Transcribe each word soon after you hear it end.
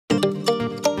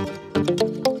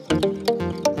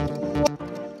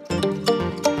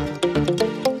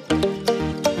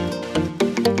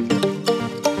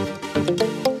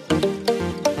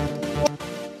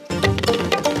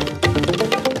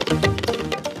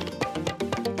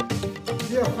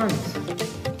friends,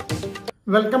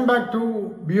 welcome back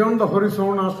to Beyond the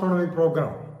Horizon Astronomy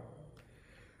program.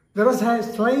 There was a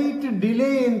slight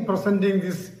delay in presenting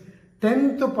this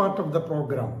 10th part of the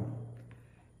program.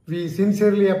 We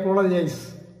sincerely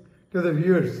apologize to the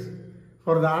viewers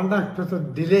for the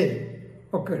unexpected delay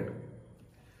occurred.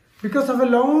 Because of a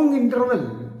long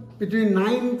interval between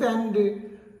 9th and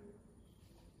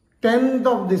 10th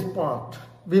of this part,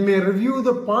 we may review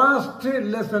the past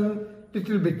lesson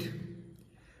little bit.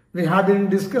 We have been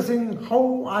discussing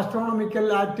how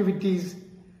astronomical activities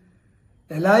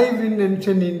alive in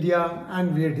ancient India,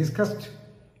 and we have discussed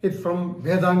it from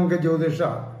Vedanga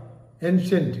Jyotisha,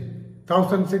 ancient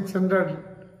 1600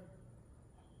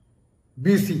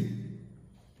 BC,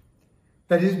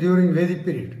 that is during Vedic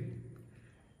period.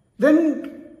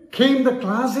 Then came the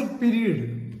classic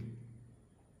period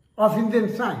of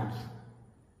Indian science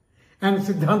and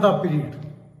Siddhanta period.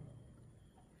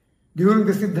 During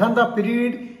the Siddhanta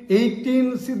period,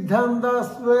 18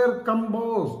 Siddhantas were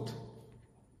composed.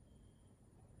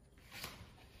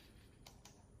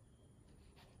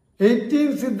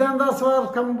 18 Siddhantas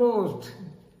were composed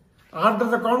after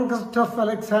the conquest of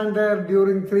Alexander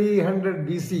during 300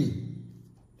 BC.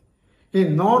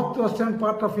 In northwestern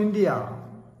part of India,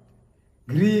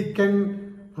 Greek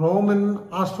and Roman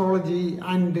astrology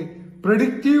and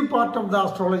predictive part of the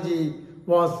astrology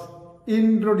was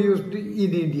introduced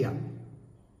in India.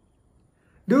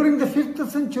 During the 5th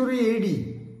century AD,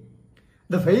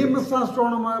 the famous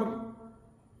astronomer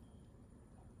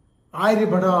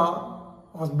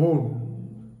Aryabhata was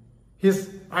born. His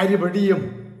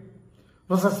Aryabhatiam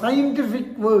was a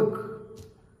scientific work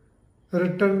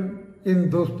written in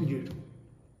those periods.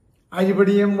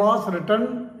 Aryabhatiam was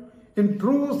written in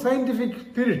true scientific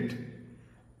spirit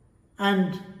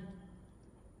and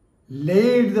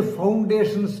laid the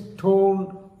foundation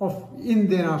stone of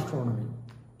Indian astronomy.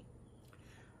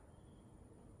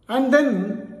 And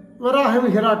then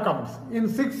Varahamihira comes in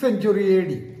 6th century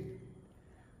AD.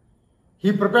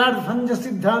 He prepared Sanja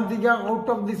Siddhantika out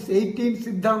of these 18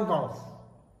 Siddhantas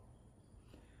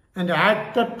and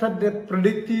accepted the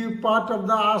predictive part of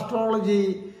the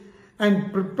astrology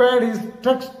and prepared his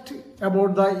text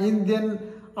about the Indian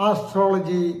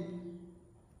astrology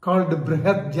called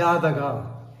Brihad Jataka.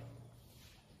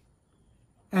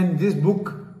 And this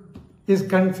book is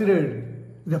considered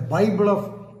the Bible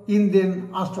of Indian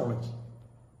astrology.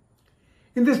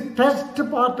 In this first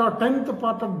part or 10th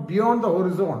part of Beyond the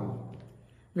Horizon,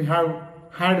 we have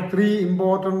had 3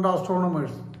 important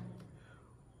astronomers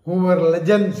who were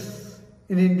legends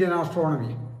in Indian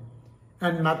astronomy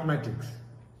and mathematics.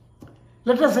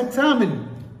 Let us examine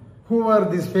who were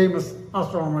these famous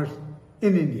astronomers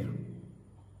in India.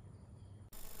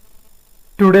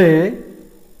 Today,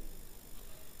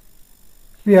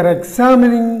 we are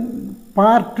examining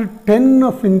part 10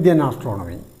 of Indian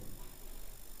astronomy.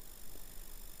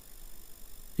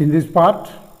 In this part,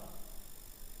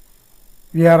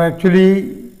 we are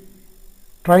actually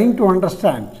trying to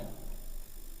understand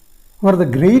who are the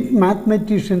great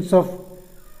mathematicians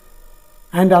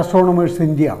and astronomers in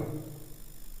India.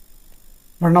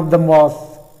 One of them was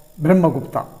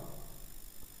Brahmagupta.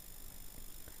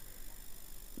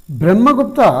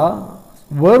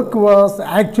 Brahmagupta's work was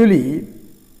actually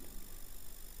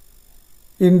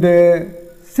in the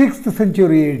 6th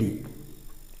century AD.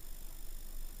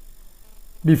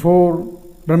 Before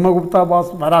Brahmagupta was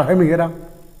Varahamihira.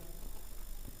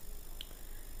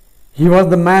 He was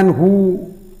the man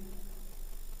who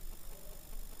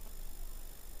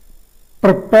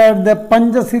prepared the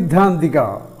Panja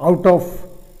Siddhantika out of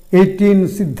 18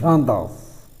 Siddhantas.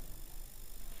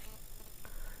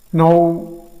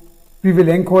 Now we will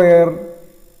inquire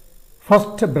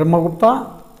first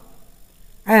Brahmagupta,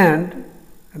 and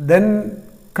then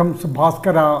comes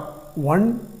Bhaskara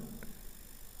 1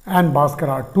 and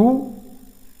Bhaskara 2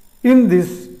 in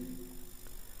this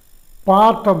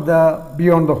part of the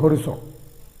Beyond the Horizon.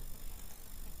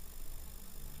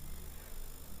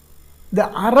 The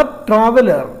Arab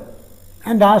traveler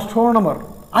and astronomer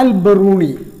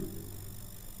Al-Biruni,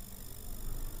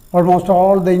 almost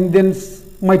all the Indians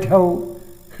might have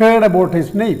heard about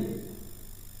his name,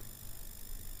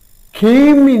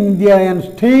 came in India and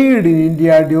stayed in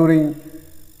India during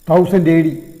 1000 AD.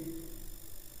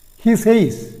 He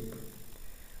says,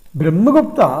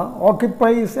 Brahmagupta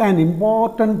occupies an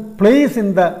important place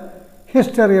in the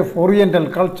history of Oriental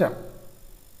culture.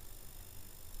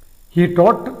 He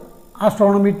taught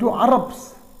astronomy to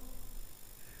Arabs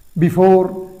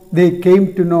before they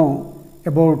came to know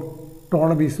about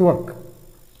Ptolemy's work.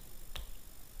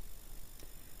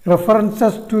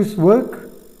 References to his work,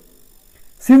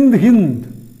 Sindh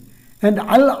Hind and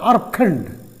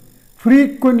Al-Arkand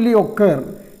frequently occur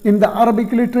in the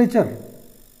Arabic literature.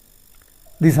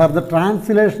 These are the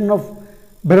translation of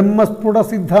Brahmasputa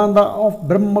Siddhanta of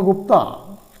Brahmagupta.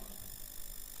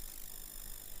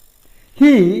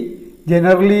 He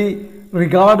generally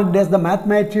regarded as the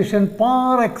mathematician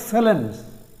par excellence.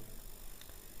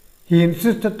 He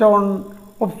insisted on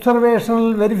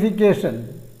observational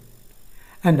verification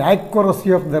and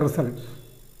accuracy of the results.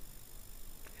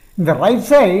 In the right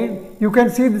side, you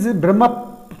can see this is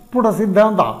Brahmasputa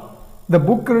Siddhanta, the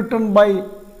book written by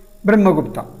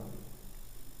Brahmagupta.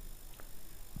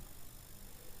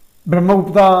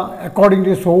 Brahmagupta, according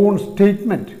to his own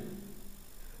statement,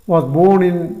 was born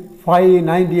in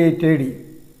 598 AD.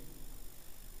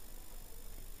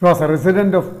 He was a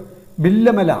resident of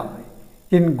Billamala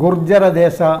in Gurjara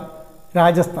Desha,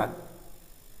 Rajasthan,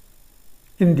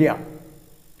 India.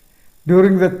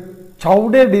 During the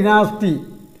Chaude dynasty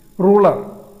ruler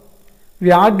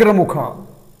Vyagramukha,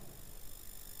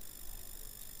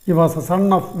 he was a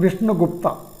son of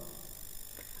Vishnugupta,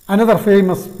 another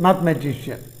famous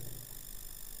mathematician.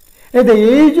 At the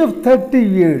age of 30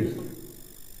 years,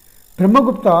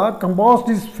 Brahmagupta composed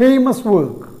his famous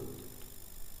work,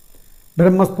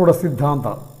 Brahmasputa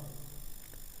Siddhanta.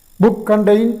 Book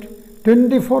contained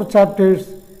 24 chapters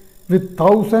with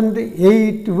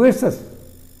 1008 verses.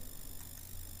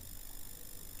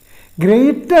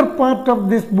 Greater part of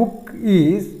this book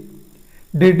is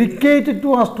dedicated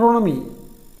to astronomy.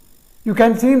 You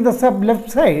can see in the sub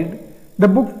left side, the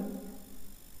book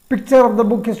picture of the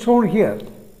book is shown here.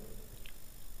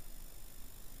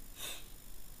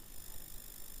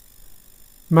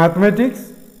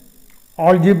 Mathematics,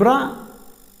 algebra,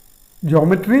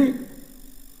 geometry,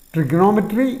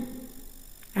 trigonometry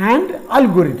and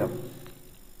algorithm.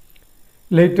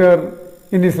 Later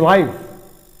in his life,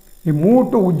 he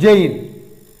moved to Ujjain.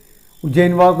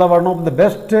 Ujjain was one of the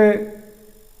best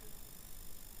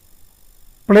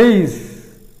place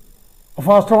of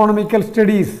astronomical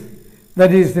studies,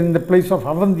 that is in the place of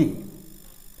Avanti,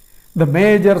 the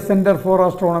major center for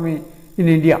astronomy in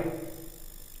India.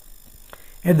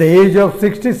 At the age of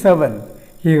 67,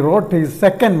 he wrote his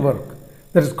second work,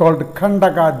 that is called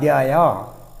Khandakadhyaya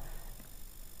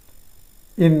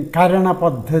in Karana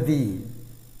Paddhati,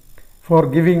 for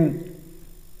giving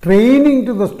training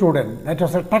to the student. That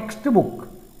was a textbook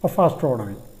of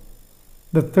astronomy.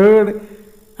 The third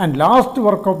and last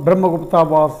work of Brahmagupta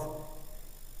was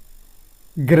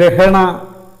Grahana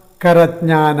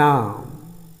Karatjnana.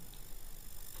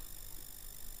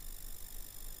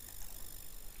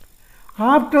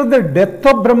 After the death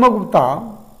of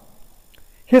Brahmagupta,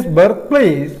 his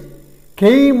birthplace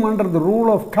came under the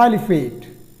rule of Caliphate,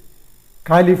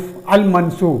 Caliph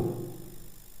Al-Mansur,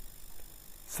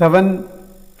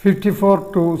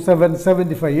 754 to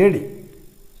 775 AD.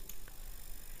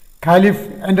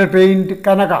 Caliph entertained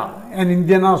Kanaka, an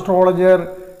Indian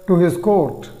astrologer, to his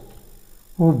court,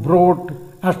 who brought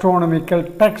astronomical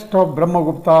text of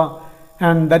Brahmagupta,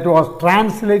 and that was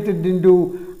translated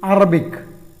into Arabic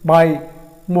by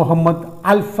Muhammad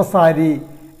Al-Fasari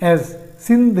as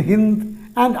Sindh,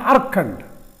 Hind and Arkand.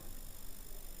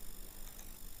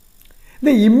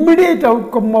 The immediate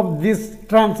outcome of this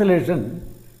translation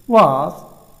was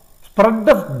spread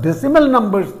of decimal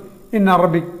numbers in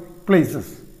Arabic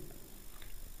places.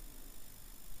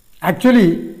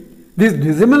 Actually, these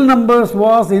decimal numbers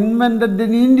was invented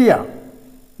in India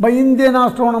by Indian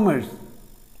astronomers,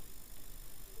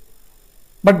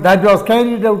 but that was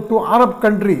carried out to Arab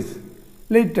countries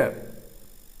later.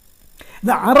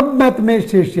 The Arab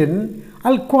mathematician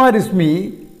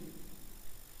Al-Khwarizmi,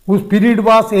 whose period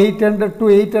was 800 to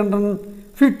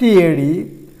 850 AD,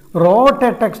 wrote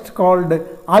a text called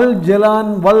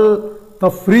Al-Jalan wal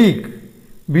Tafriq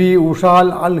bi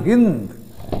Ushal al-Hind.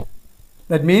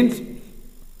 That means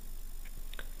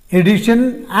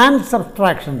addition and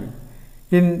subtraction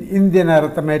in Indian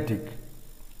arithmetic,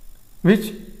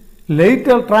 which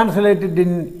later translated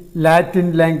in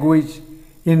Latin language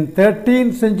in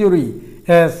 13th century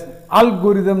as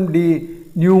Algorithm de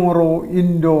Numero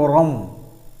Indorum.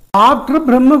 After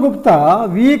Brahmagupta,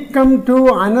 we come to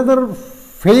another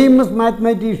famous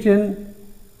mathematician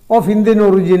of Indian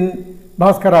origin,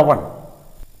 Bhaskara I.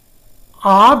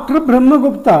 After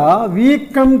Brahmagupta, we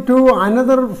come to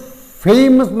another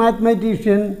famous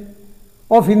mathematician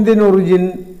of Indian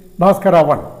origin, Bhaskara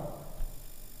I.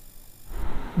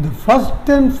 The first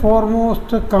and foremost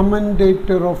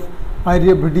commentator of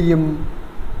Aryabhatium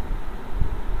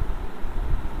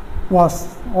was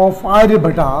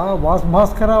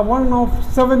Bhaskara I of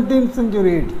 17th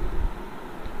century AD.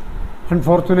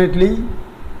 Unfortunately,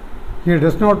 he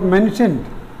does not mention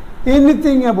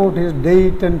anything about his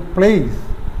date and place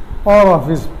or of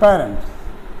his parents.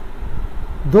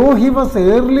 Though he was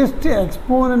the earliest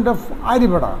exponent of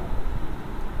Aryabhata,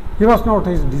 he was not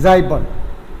his disciple.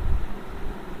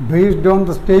 Based on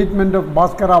the statement of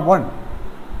Bhaskara I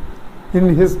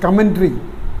in his commentary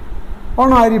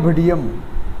on Aryabhadiyam,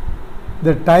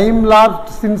 the time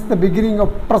lapsed since the beginning of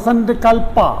present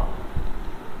Kalpa,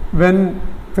 when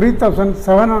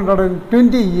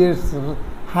 3720 years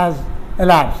has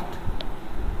elapsed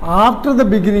after the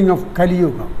beginning of Kali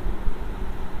Yuga.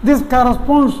 This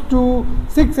corresponds to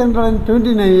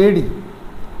 629 AD.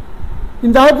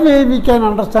 In that way, we can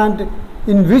understand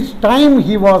in which time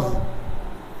he was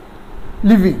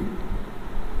living.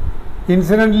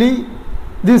 Incidentally,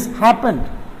 this happened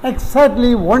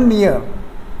exactly 1 year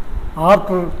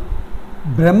after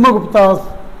Brahmagupta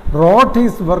wrote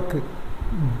his work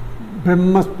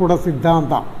Brahmasputa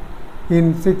Siddhanta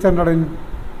in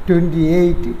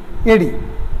 628 AD.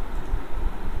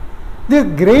 The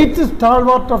great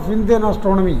stalwart of Indian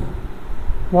astronomy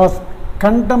was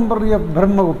contemporary of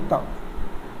Brahmagupta,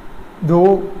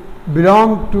 though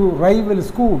belonged to rival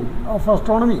school of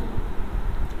astronomy.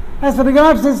 As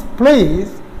regards his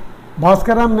place,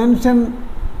 Bhaskara mentioned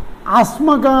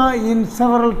Asmaka in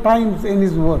several times in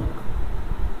his work.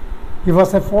 He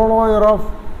was a follower of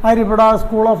Aryabhata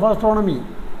school of astronomy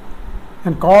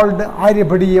and called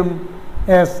Aryabhadiyam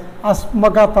as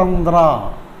Asmaka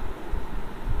Tandra.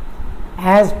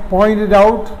 As pointed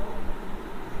out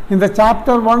in the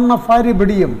chapter 1 of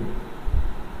Aryabhadiyam,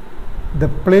 the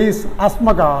place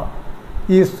Asmaka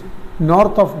is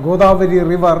north of Godavari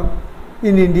river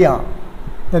in India.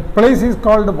 That place is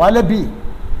called Valabi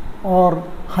or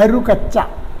Harukacha.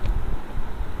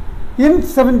 In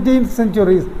 7th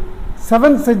century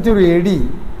AD,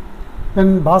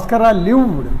 when Bhaskara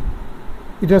lived,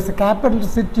 it was the capital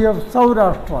city of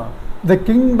Saurashtra, the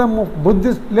kingdom of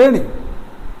Buddhist learning.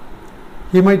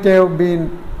 He might have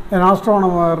been an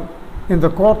astronomer in the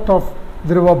court of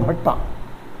Dhruva Bhatta.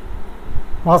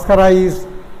 Bhaskara is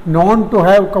known to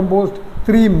have composed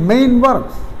 3 main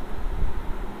works: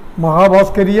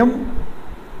 Mahabhaskariyam,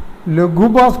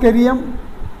 Laghubhaskariyam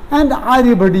and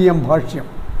Aryabhadiyam Bhashyam.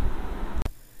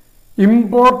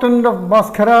 Important of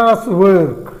Bhaskara's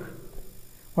work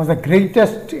was the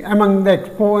greatest among the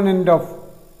exponent of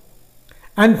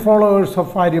and followers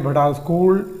of Aryabhata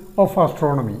school of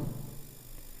astronomy.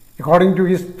 According to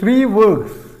his 3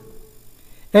 works,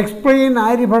 explain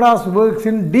Aryabhata's works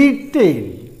in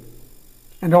detail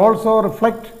and also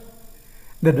reflect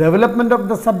the development of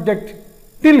the subject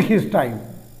till his time.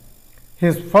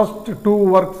 His first 2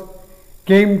 works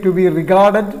came to be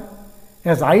regarded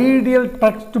as ideal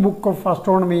textbook of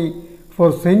astronomy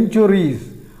for centuries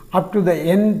up to the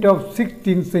end of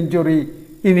 16th century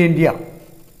in India.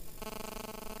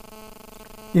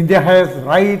 India has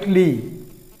rightly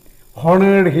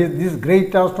honored this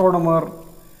great astronomer,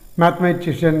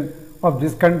 mathematician of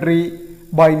this country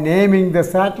by naming the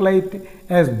satellite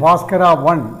as Bhaskara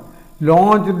 1,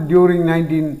 launched during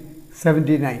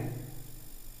 1979.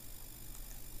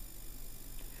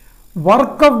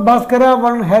 Work of Bhaskara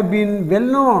 1 have been well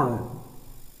known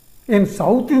in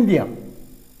South India,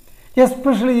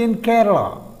 especially in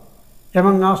Kerala,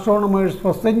 among astronomers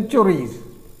for centuries.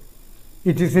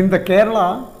 It is in the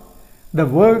Kerala the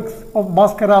works of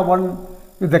Bhaskara 1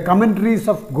 with the commentaries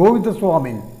of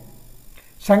Govindaswamin,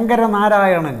 Shankara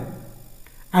Narayanan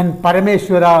and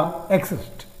Parameshwara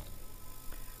exist.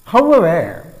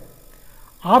 However,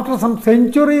 after some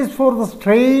centuries, for the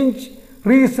strange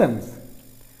reasons,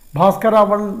 Bhaskara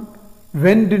 1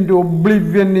 went into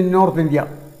oblivion in North India.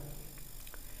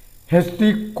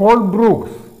 H.T.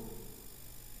 Colbrooks,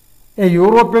 a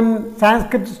European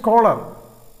Sanskrit scholar,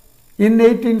 in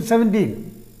 1817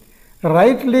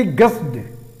 rightly guessed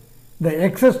the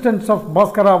existence of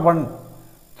Bhaskara 1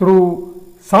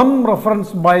 through some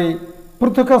reference by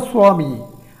Pruthakaswamy,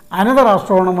 another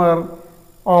astronomer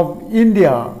of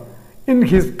India, in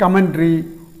his commentary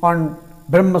on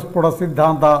Brahmasputa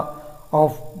Siddhanta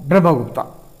of Brahmagupta.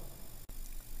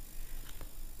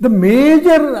 The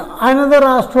another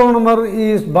astronomer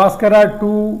is Bhaskara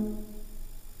II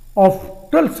of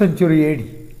 12th century AD.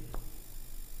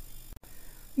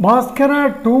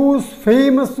 Bhaskara II's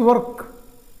famous work,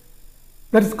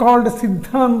 that is called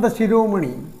Siddhanta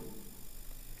Shiromani,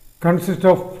 consists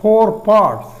of 4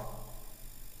 parts,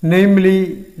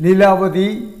 namely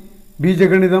Lilavati,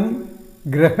 Bijaganidam,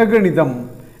 Grahaganidam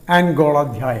and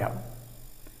Goladhyaya.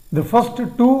 The first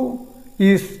 2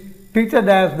 is treated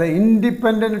as the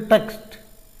independent text,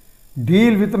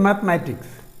 deal with mathematics,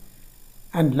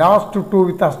 and last 2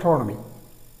 with astronomy.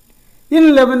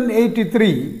 In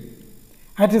 1183,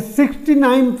 at his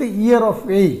 69th year of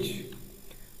age,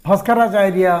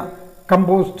 Bhaskaracharya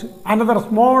composed another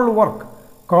small work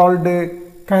called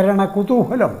Karana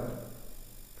Kutuhalam.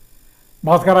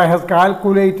 Bhaskara has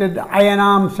calculated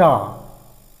ayanamsha,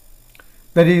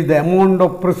 that is the amount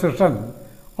of precession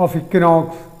of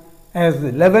equinox, as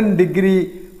 11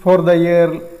 degree for the year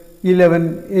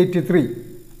 1183.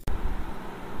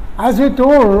 As we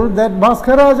told that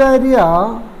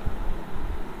Bhaskaracharya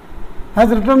has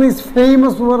written his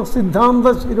famous work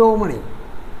Siddhanta Shiromani.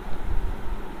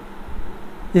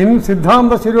 In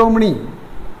Siddhanta Shiromani,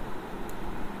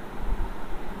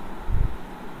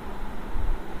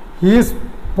 his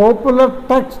popular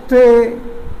text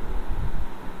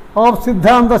of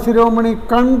Siddhanta Shiromani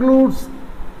concludes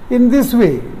in this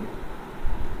way: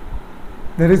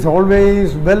 there is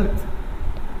always wealth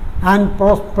and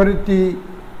prosperity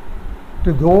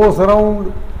to those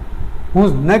around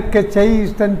whose neck a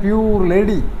chaste and pure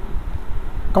lady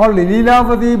called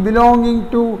Lilavati, belonging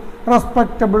to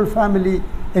respectable family,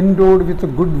 endowed with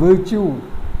good virtue,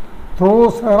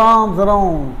 throws her arms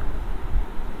around.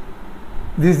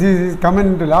 This is his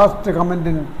comment, last comment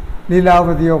in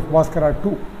Lilavati of Bhaskara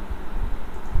 2.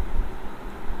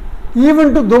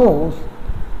 Even to those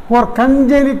who are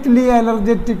congenitally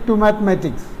allergic to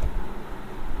mathematics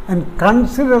and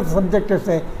consider the subject as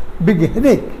a big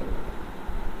headache,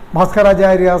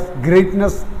 Bhaskaracharya's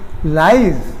greatness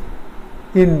lies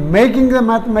in making the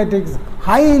mathematics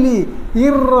highly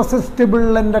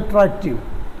irresistible and attractive.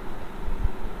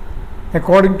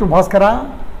 According to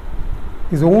Bhaskara,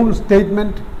 his own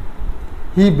statement,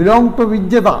 he belonged to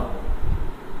Vijyata,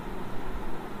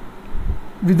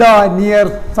 Vida near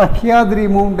Sahyadri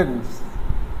mountains,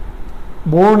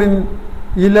 born in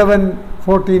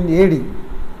 1114 AD.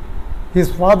 His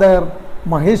father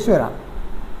Maheshwara,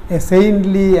 a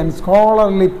saintly and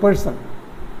scholarly person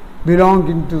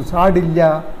belonging to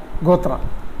Sadilya Gotra.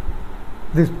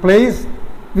 This place,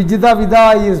 Vijita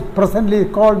Vida, is presently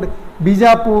called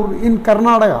Bijapur in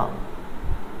Karnataka,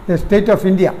 the state of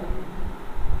India.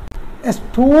 A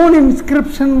stone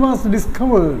inscription was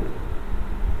discovered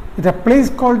at a place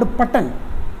called Patan,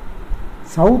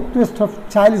 southwest of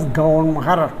Chalisgaon,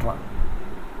 Maharashtra,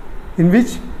 in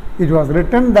which it was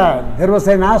written that there was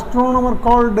an astronomer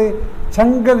called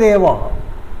Changadeva,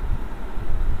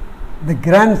 the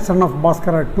grandson of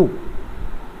Bhaskara II,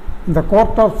 in the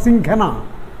court of Singhana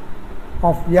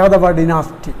of Yadava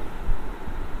dynasty.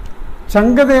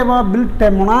 Changadeva built a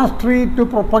monastery to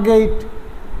propagate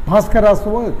Bhaskara's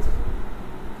works.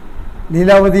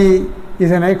 Lilavati is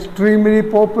an extremely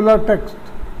popular text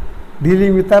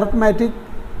dealing with arithmetic,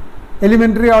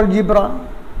 elementary algebra,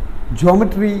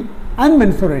 geometry and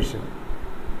mensuration.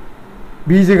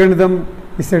 Bijaganitham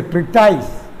is a treatise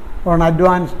on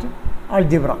advanced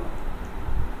algebra.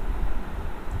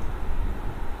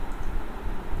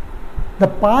 The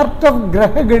part of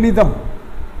Grahaganitham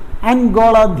and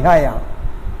Goladhyaya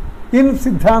in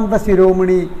Siddhanta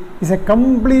Shiromani is a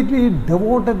completely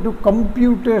devoted to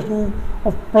computation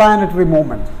of planetary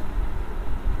movements,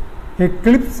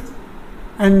 eclipse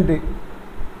and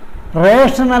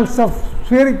rationals of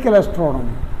spherical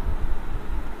astronomy.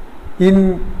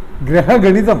 In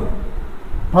Grahaganitham,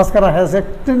 Bhaskara has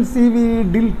extensively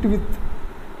dealt with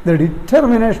the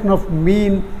determination of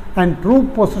mean and true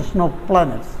position of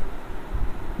planets,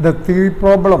 the three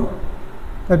problem,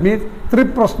 that means three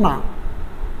prashna,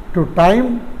 to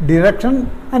time, direction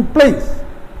and place,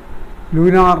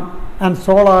 lunar and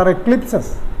solar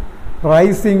eclipses,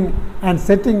 rising and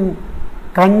setting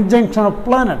conjunction of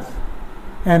planets,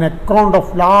 an account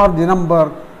of large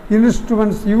number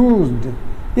instruments used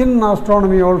in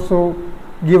astronomy also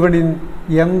given in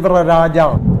Yandra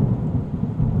Raja.